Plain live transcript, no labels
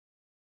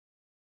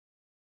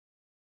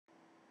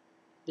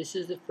This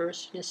is the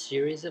first in a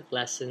series of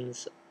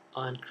lessons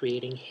on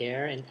creating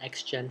hair in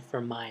Xgen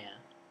for Maya.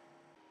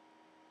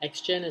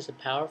 Xgen is a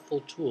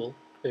powerful tool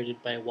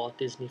created by Walt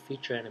Disney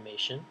Feature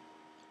Animation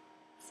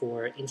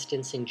for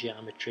instancing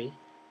geometry,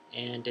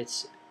 and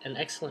it's an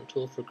excellent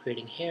tool for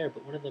creating hair,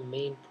 but one of the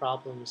main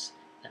problems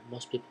that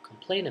most people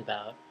complain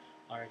about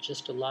are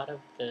just a lot of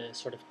the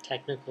sort of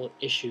technical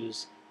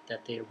issues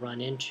that they run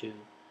into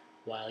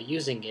while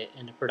using it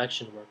in a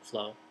production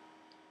workflow.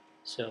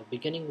 So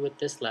beginning with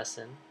this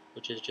lesson,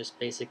 which is just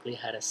basically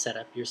how to set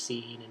up your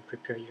scene and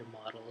prepare your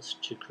models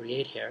to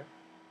create hair,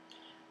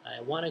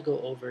 I want to go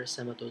over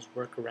some of those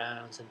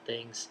workarounds and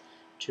things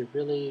to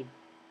really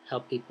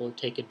help people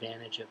take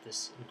advantage of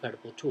this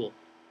incredible tool.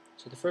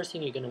 So the first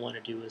thing you're going to want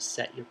to do is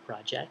set your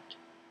project.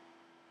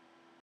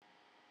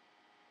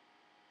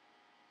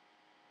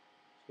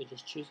 So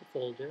just choose a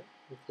folder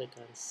and click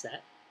on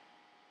Set.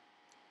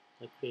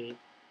 I'll create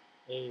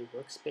a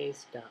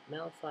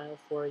workspace.mel file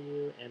for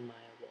you, and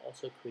Maya will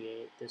also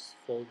create this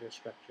folder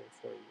structure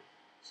for you.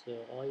 So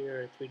all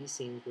your 3D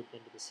scenes will go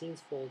into the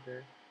scenes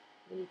folder,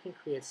 and you can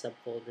create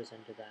subfolders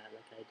under that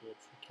like I did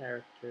for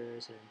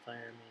characters and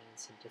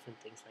environments and different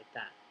things like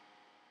that.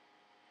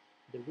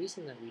 The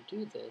reason that we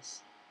do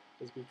this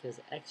is because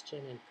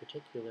Xgen in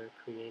particular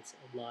creates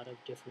a lot of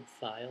different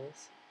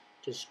files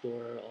to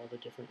store all the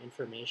different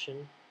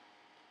information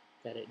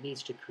that it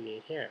needs to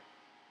create hair.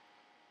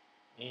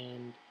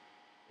 And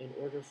in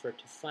order for it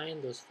to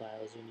find those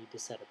files, you need to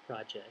set a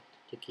project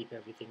to keep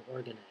everything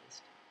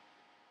organized.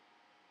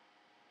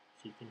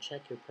 So you can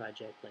check your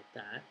project like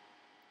that,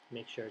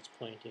 make sure it's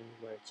pointing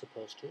where it's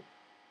supposed to.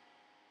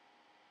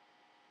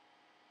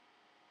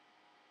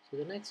 So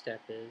the next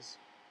step is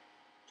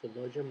to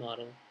load your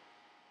model,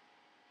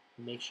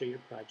 make sure your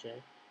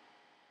project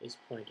is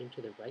pointing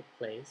to the right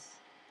place.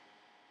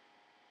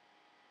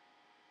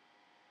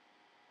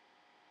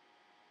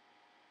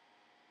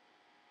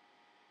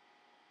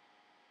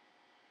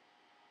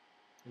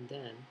 And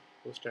then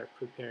we'll start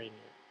preparing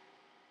it.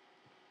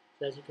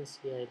 So as you can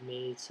see, I've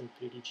made some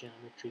 3D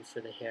geometry for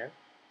the hair.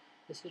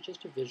 This is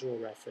just a visual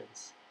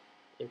reference.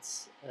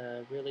 It's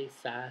a really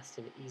fast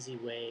and easy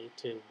way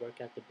to work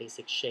out the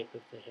basic shape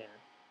of the hair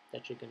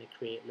that you're going to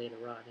create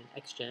later on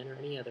in Xgen or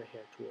any other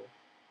hair tool.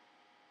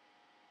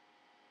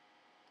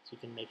 So you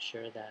can make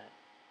sure that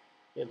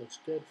it looks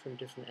good from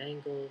different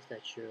angles,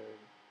 that your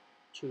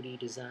 2D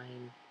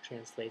design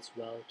translates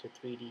well to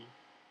 3D.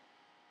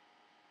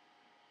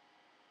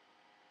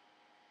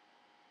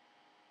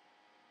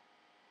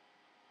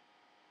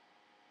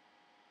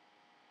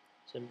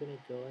 So I'm going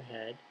to go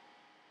ahead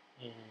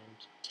and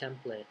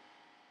template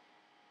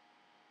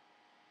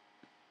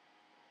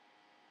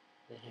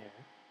the hair.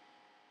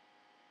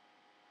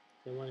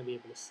 So I want to be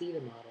able to see the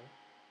model,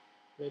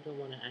 but I don't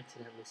want to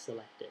accidentally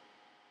select it.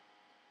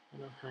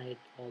 And I'll hide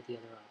all the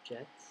other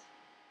objects.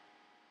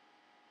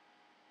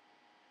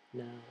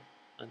 Now,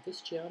 on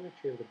this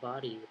geometry of the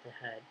body with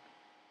the head,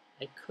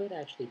 I could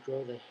actually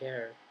draw the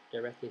hair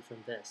directly from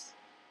this,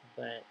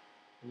 but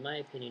in my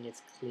opinion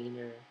it's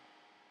cleaner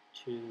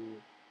to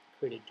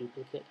create a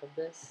duplicate of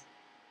this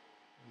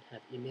and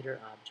have emitter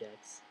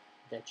objects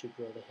that you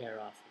grow the hair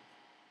off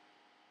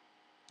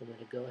of. I'm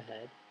going to go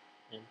ahead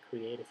and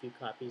create a few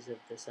copies of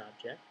this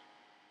object.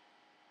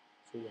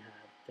 So you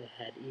have the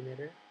head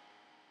emitter,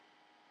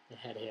 the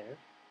head hair.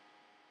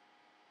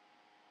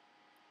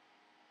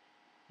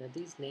 Now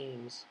these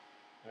names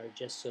are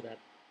just so that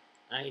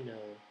I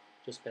know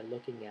just by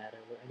looking at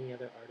it, or any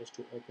other artist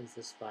who opens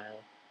this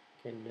file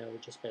can know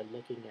just by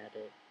looking at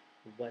it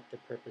what the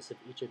purpose of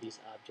each of these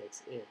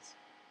objects is.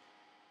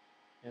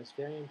 Now it's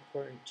very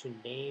important to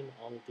name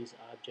all of these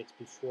objects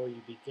before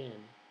you begin,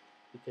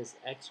 because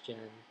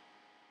Xgen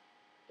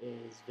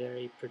is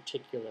very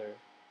particular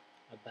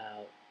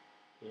about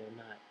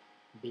not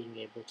being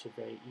able to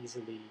very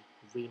easily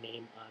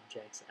rename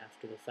objects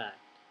after the fact.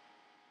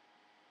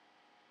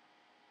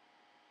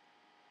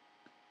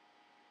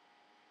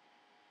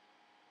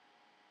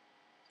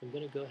 So I'm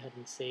going to go ahead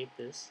and save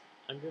this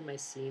under my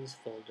scenes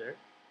folder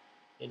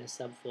in a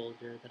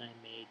subfolder that I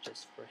made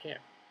just for hair.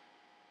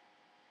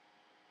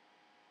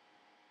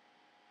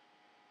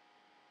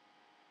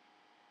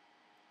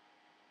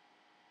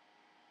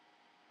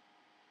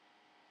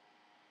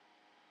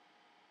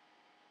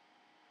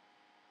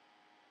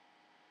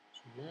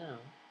 So now,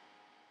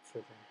 for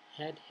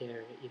the head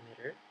hair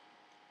emitter,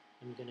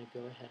 I'm going to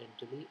go ahead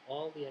and delete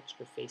all the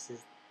extra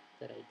faces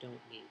that I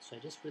don't need. So I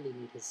just really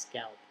need his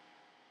scalp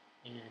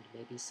and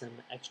maybe some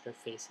extra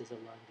faces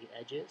along the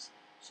edges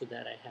so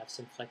that I have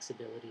some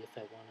flexibility if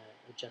I want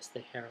to adjust the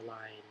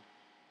hairline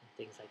and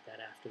things like that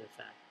after the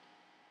fact.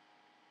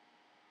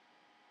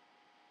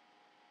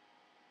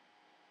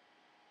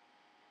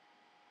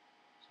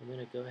 So I'm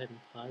going to go ahead and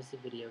pause the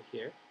video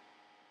here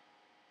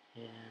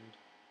and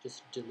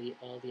just delete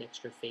all the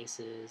extra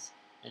faces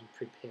and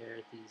prepare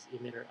these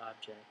emitter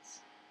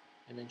objects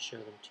and then show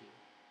them to you.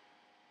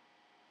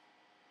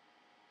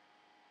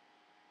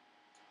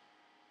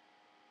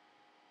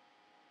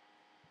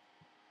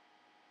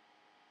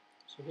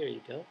 So here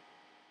you go.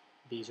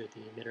 These are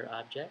the emitter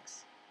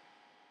objects.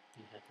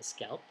 You have the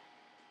scalp.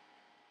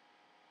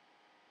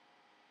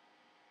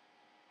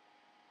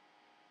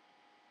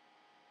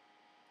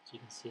 So you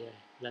can see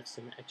I left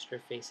some extra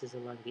faces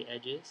along the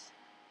edges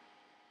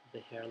of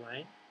the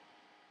hairline.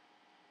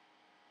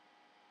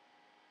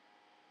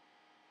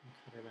 And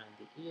cut around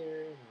the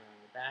ear and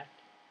around the back.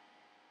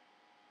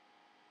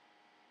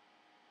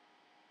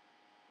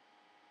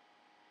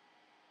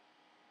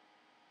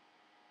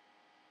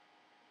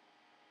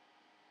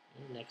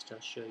 And next I'll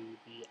show you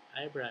the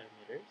eyebrow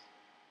emitters.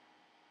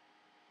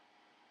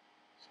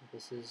 So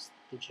this is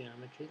the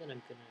geometry that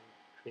I'm going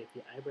to create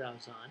the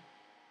eyebrows on.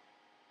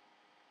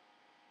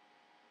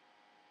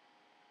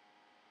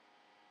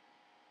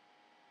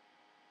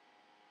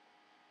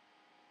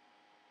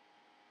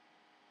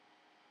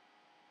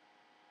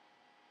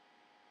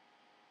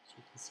 So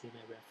you can see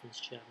my reference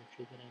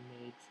geometry that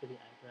I made for the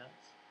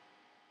eyebrows.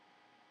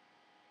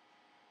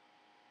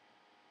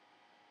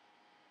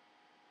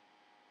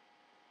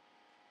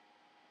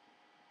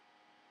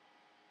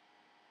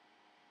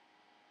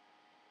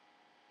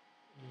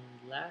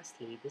 And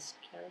lastly, this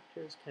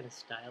character is kind of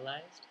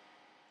stylized.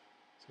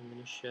 So I'm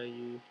going to show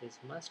you his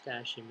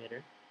mustache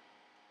emitter.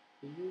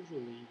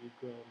 Usually you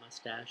grow a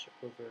mustache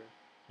over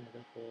kind of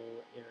the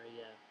whole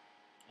area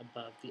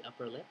above the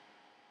upper lip.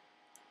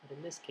 But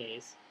in this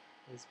case,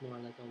 it's more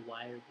like a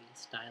wiry,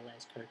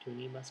 stylized,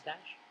 cartoony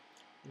mustache.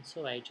 And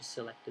so I just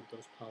selected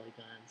those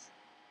polygons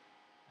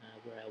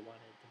where I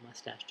wanted the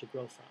mustache to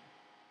grow from.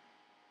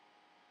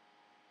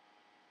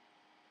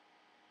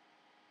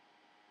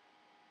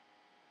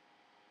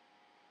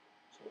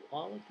 So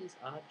all of these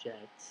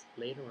objects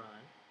later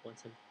on,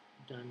 once I'm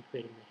done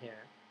creating the hair,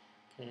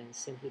 can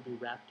simply be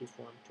wrapped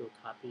deformed to a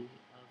copy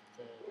of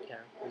the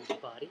character's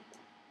body,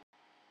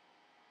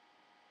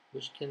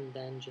 which can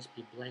then just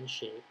be blend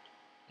shaped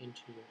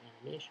into your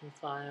animation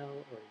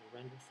file or your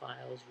render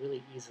files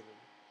really easily.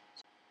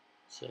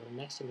 So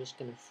next I'm just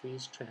going to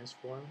freeze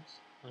transforms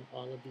on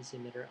all of these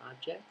emitter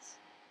objects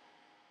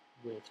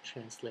with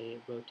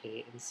translate,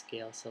 rotate, and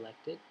scale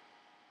selected.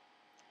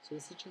 So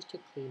this is just to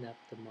clean up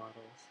the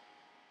models.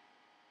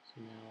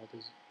 So now all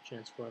these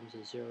transforms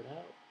are zeroed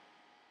out.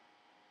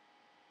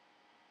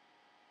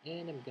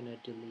 And I'm going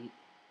to delete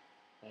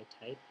by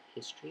type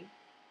history.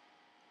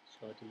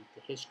 So I'll delete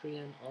the history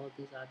on all of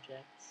these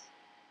objects.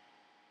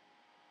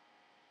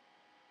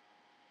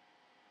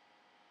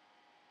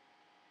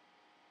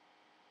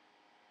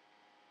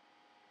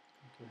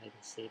 Go ahead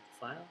and save the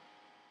file.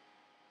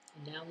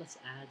 And now let's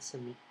add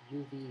some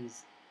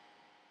UVs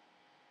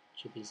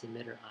to these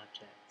emitter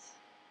objects.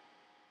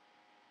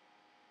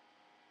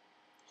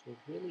 So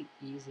a really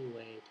easy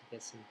way to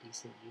get some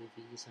decent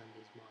UVs on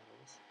these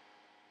models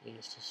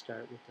is to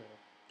start with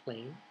a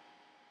plane.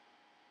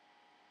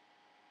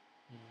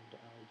 And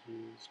I'll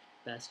use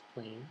best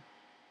plane,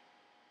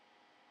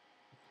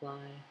 apply,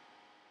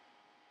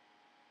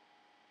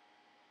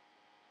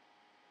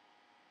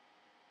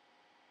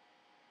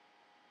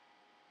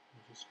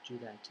 and just do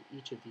that to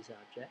each of these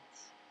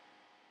objects.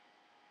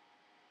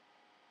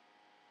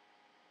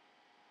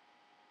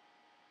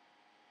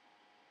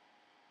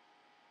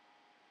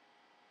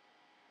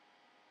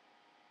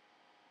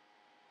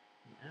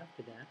 And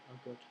after that, I'll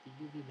go to the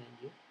UV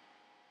menu,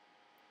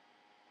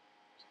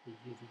 to the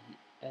UV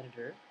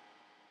editor,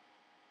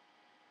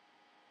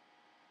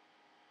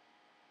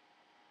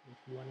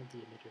 with one of the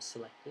emitters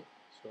selected.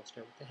 So I'll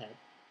start with the head.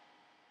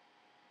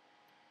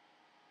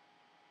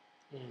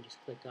 And just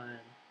click on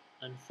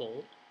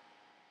Unfold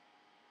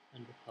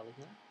under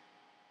Polygon.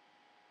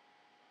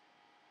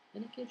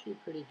 And it gives you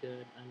a pretty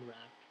good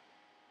unwrapped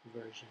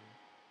version.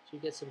 So you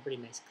get some pretty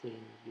nice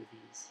clean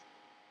UVs.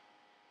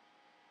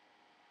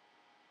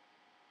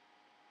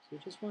 So you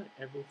just want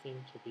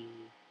everything to be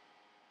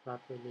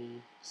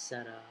properly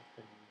set up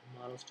and the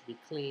models to be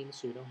clean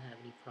so you don't have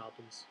any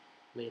problems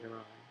later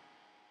on.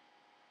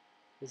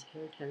 His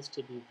hair tends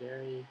to be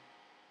very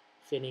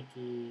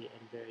finicky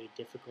and very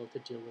difficult to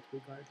deal with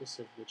regardless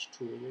of which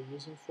tool you're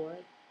using for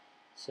it.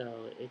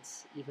 So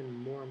it's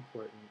even more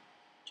important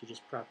to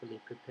just properly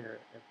prepare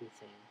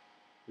everything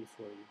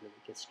before you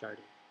really get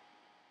started.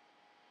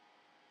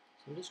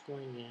 So I'm just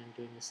going in,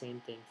 doing the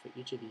same thing for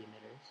each of the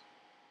emitters.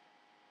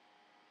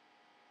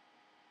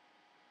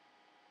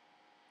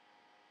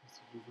 There's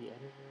the UV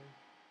editor.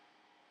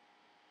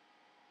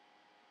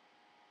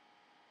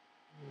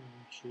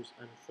 And choose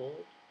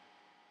Unfold.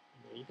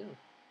 And there you go.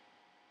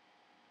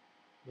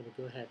 I'm going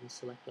to go ahead and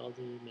select all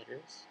the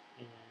emitters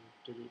and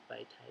delete by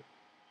type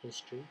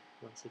history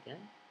once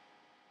again.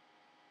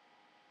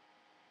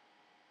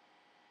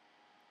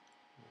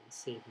 And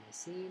save my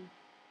scene.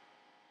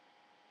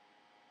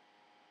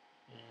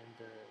 And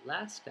the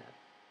last step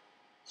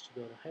is to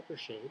go to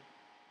Hypershade.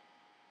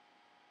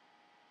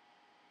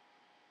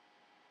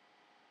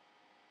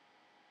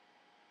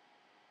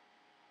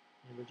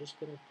 And we're just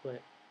going to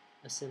put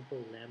a simple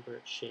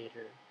Lambert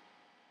shader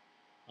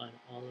on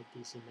all of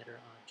these emitter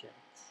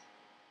objects.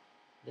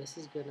 This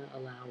is going to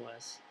allow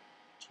us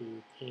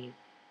to paint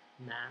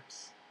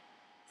maps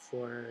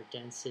for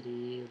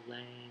density,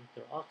 length,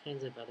 or all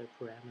kinds of other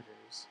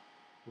parameters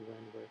when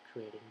we're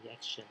creating the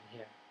Xgen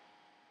hair.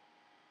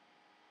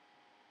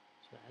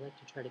 So I like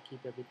to try to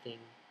keep everything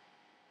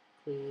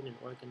clean and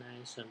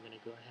organized, so I'm going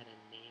to go ahead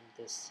and name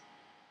this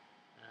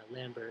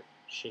Lambert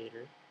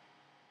shader,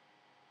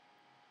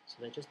 so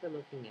that just by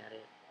looking at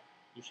it,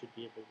 you should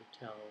be able to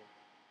tell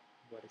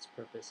what its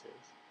purpose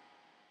is.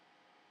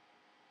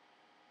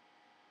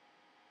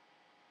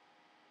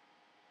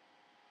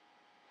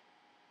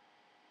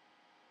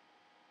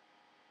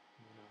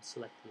 And then I'll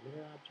select the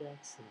emitter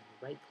objects and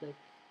then right click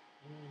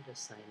and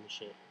assign the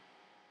shader.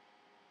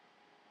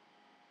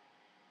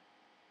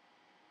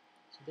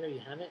 So there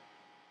you have it.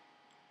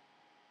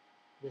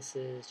 This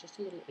is just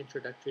a little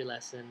introductory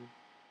lesson.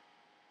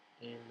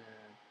 In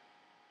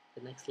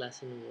the next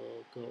lesson,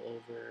 we'll go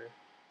over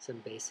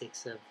some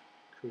basics of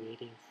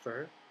creating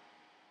fur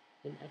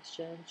in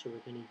Xgen. So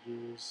we're going to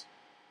use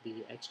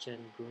the Xgen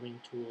grooming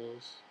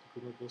tools,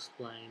 the groomable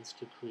splines,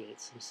 to create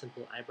some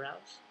simple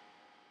eyebrows.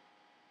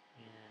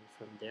 And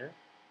from there,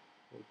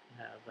 we'll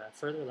have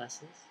further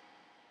lessons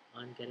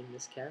on getting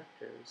this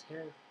character's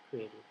hair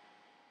created.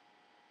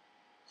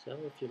 So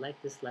if you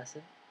like this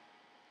lesson,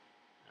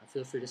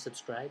 feel free to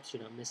subscribe so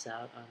you don't miss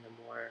out on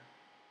the more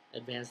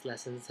advanced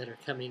lessons that are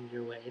coming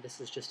your way. This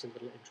is just a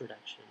little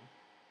introduction.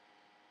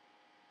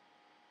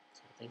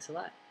 So thanks a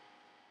lot.